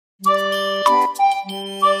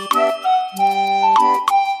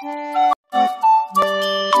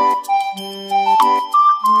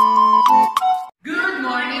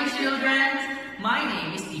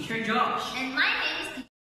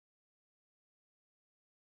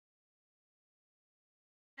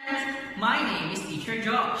My name is Teacher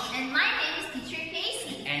Josh. And my name is Teacher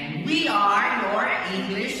Casey. And we are your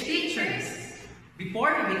English teachers.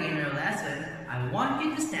 Before we begin our lesson, I want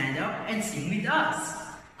you to stand up and sing with us.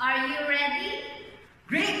 Are you ready?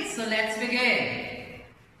 Great, so let's begin.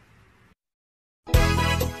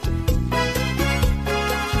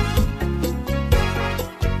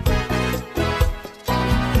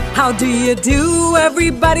 How do you do,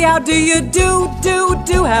 everybody? How do you do?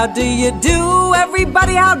 How do you do,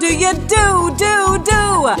 everybody? How do you do?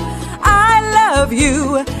 I love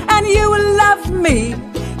you and you love me.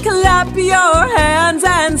 Clap your hands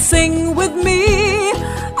and sing with me.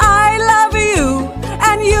 I love you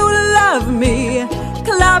and you love me.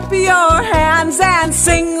 Clap your hands and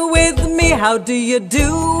sing with me. How do you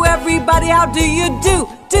do, everybody? How do you do?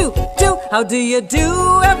 How do you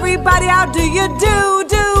do, everybody? How do you do?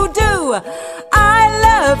 I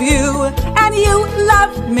love you and you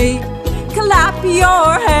love me. Clap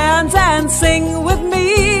your hands and sing with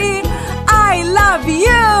me. I love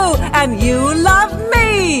you and you love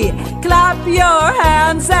me. Clap your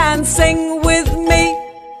hands and sing with me.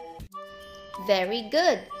 Very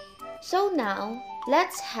good. So now,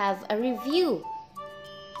 let's have a review.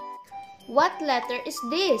 What letter is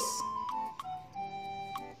this?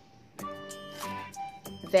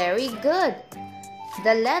 Very good.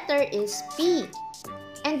 The letter is P.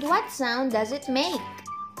 And what sound does it make?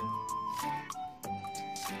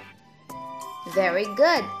 Very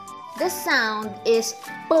good. The sound is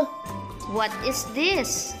P. What is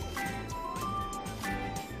this?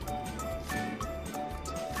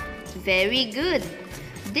 Very good.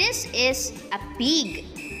 This is a pig.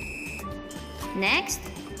 Next,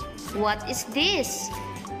 what is this?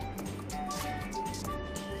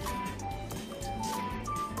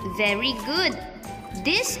 Very good.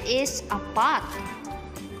 This is a pot.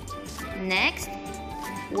 Next,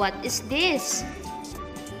 what is this?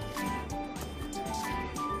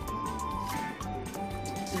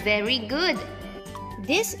 Very good.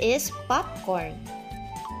 This is popcorn.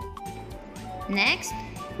 Next,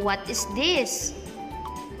 what is this?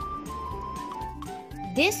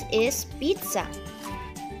 This is pizza.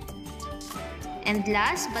 And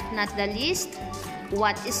last but not the least,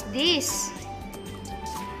 what is this?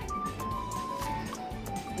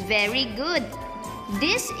 Very good.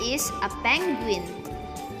 This is a penguin.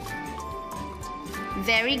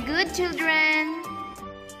 Very good, children.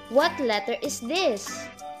 What letter is this?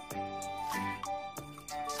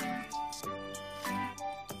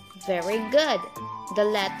 Very good. The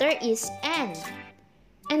letter is N.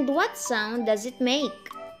 And what sound does it make?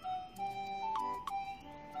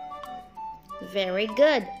 Very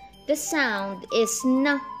good. The sound is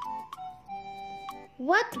N.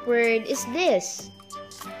 What word is this?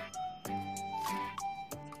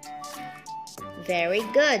 Very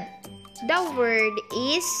good. The word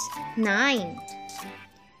is 9.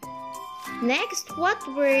 Next, what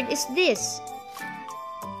word is this?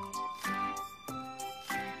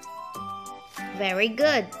 Very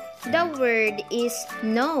good. The word is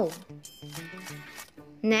no.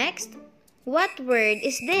 Next, what word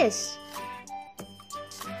is this?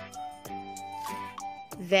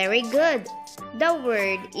 Very good. The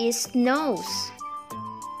word is nose.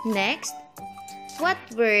 Next, what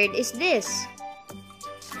word is this?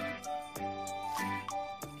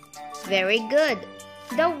 Very good.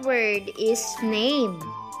 The word is name.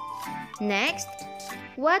 Next,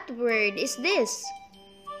 what word is this?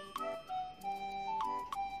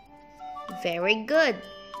 Very good.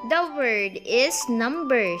 The word is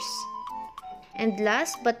numbers. And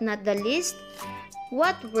last but not the least,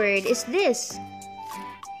 what word is this?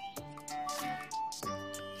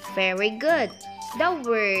 Very good. The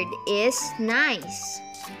word is nice.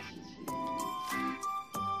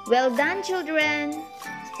 Well done, children.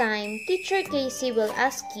 Time, Teacher Casey will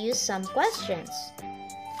ask you some questions.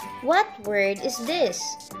 What word is this?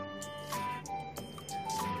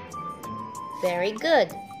 Very good.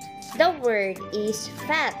 The word is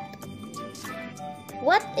fat.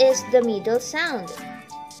 What is the middle sound?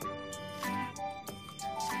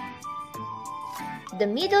 The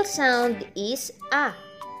middle sound is A.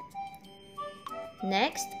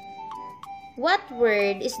 Next, what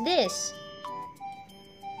word is this?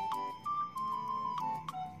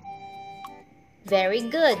 Very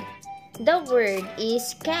good. The word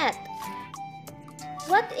is cat.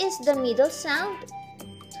 What is the middle sound?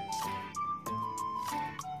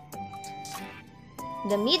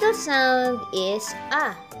 The middle sound is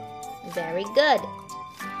A. Very good.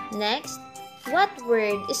 Next, what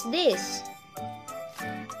word is this?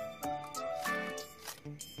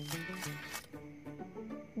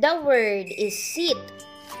 The word is sit.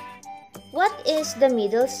 What is the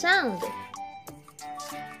middle sound?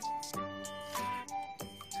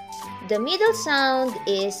 The middle sound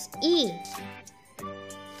is E.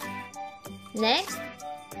 Next,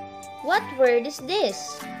 what word is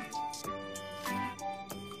this?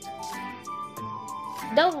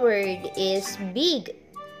 The word is big.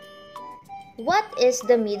 What is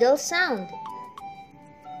the middle sound?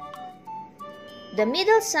 The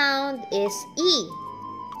middle sound is E.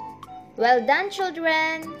 Well done,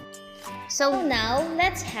 children! So now,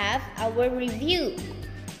 let's have our review.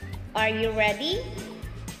 Are you ready?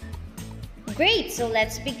 Great, so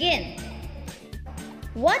let's begin.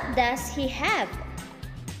 What does he have?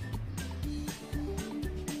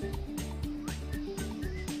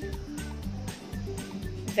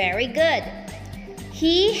 Very good.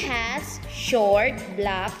 He has short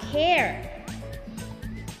black hair.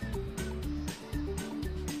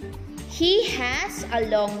 He has a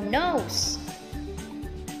long nose.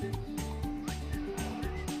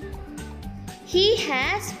 He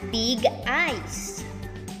has big eyes.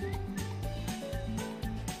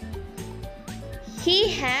 He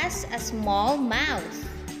has a small mouth.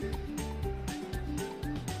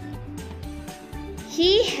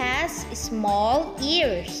 He has small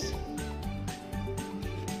ears.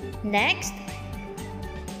 Next,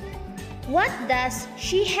 what does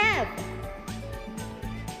she have?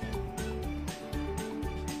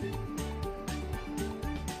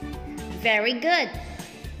 Very good.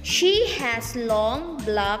 She has long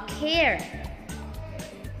black hair.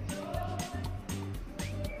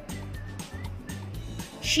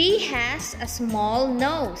 She has a small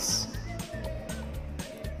nose.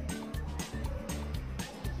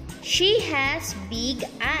 She has big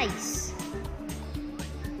eyes.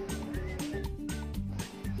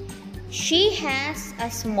 She has a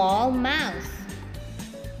small mouth.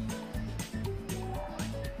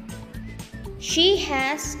 She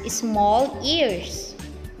has small ears.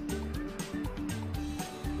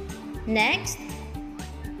 Next,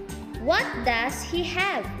 what does he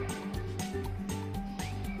have?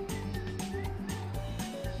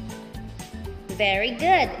 Very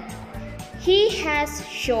good. He has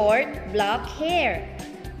short black hair.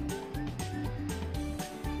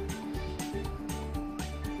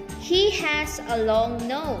 He has a long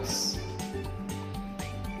nose.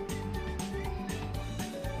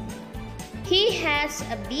 He has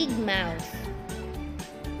a big mouth.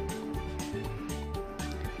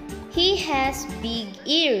 He has big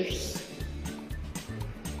ears.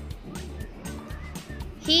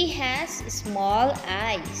 He has small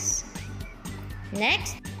eyes.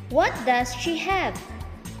 Next, what does she have?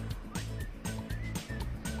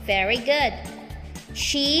 Very good.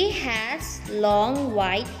 She has long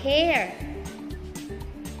white hair.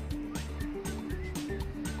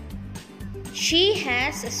 She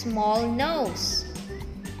has a small nose.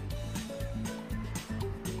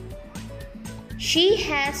 She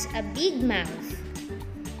has a big mouth.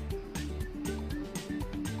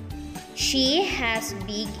 She has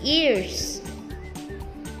big ears.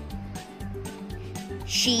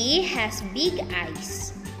 She has big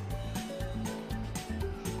eyes.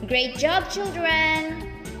 Great job, children!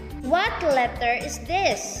 What letter is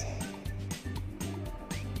this?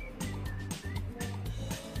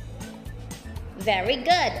 Very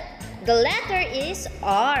good. The letter is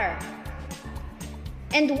R.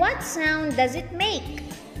 And what sound does it make?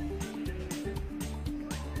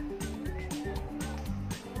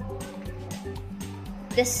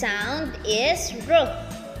 The sound is R.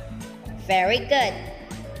 Very good.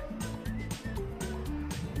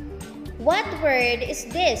 What word is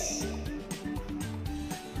this?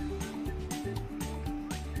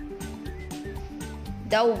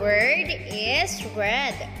 The word is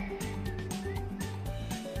red.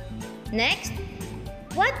 Next,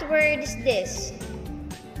 what word is this?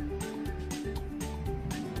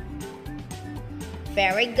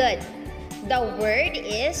 Very good. The word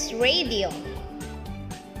is radio.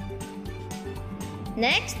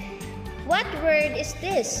 Next, what word is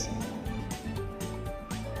this?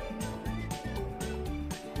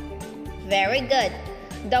 Very good.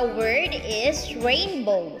 The word is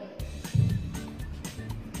rainbow.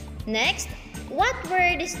 Next, what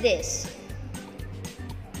word is this?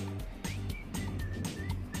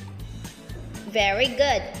 Very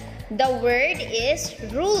good. The word is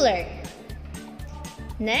ruler.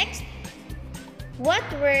 Next, what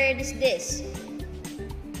word is this?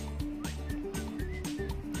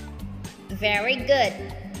 Very good.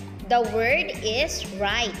 The word is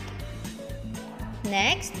right.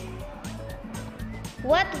 Next,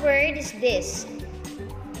 what word is this?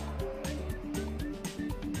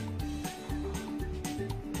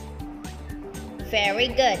 Very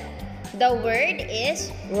good. The word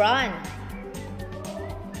is run.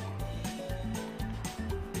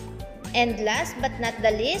 And last but not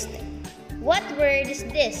the least, What word is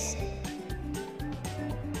this?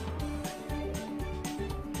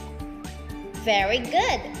 Very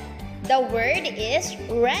good. The word is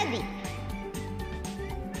ready.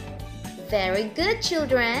 Very good,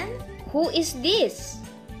 children. Who is this?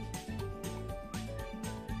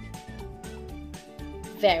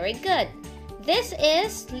 Very good. This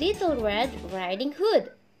is Little Red Riding Hood.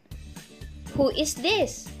 Who is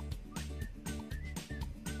this?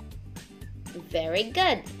 Very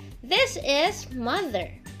good. This is Mother.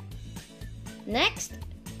 Next,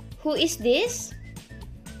 who is this?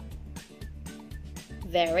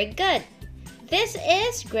 Very good. This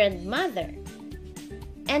is Grandmother.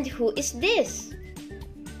 And who is this?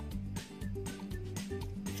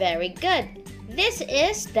 Very good. This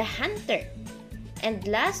is the Hunter. And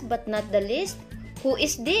last but not the least, who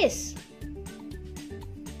is this?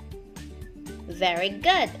 Very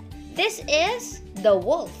good. This is the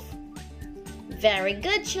Wolf. Very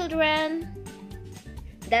good, children.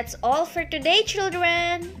 That's all for today,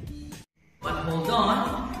 children. But hold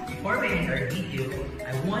on, before we end our video, I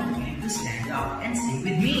want you to stand up and sing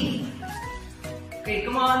with me. Okay,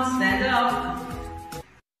 come on, stand up.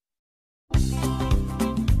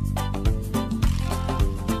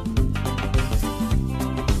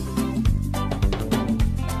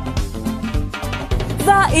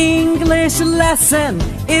 The English lesson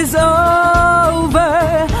is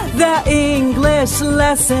over. The English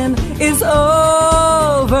lesson is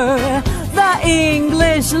over. The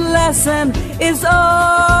English lesson is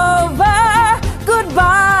over.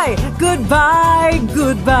 Goodbye, goodbye,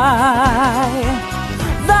 goodbye.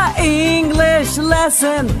 The English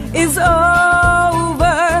lesson is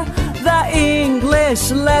over. The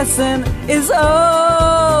English lesson is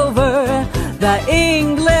over. The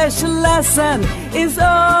English lesson is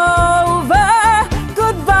over.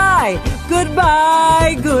 Goodbye,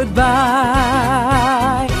 goodbye, goodbye.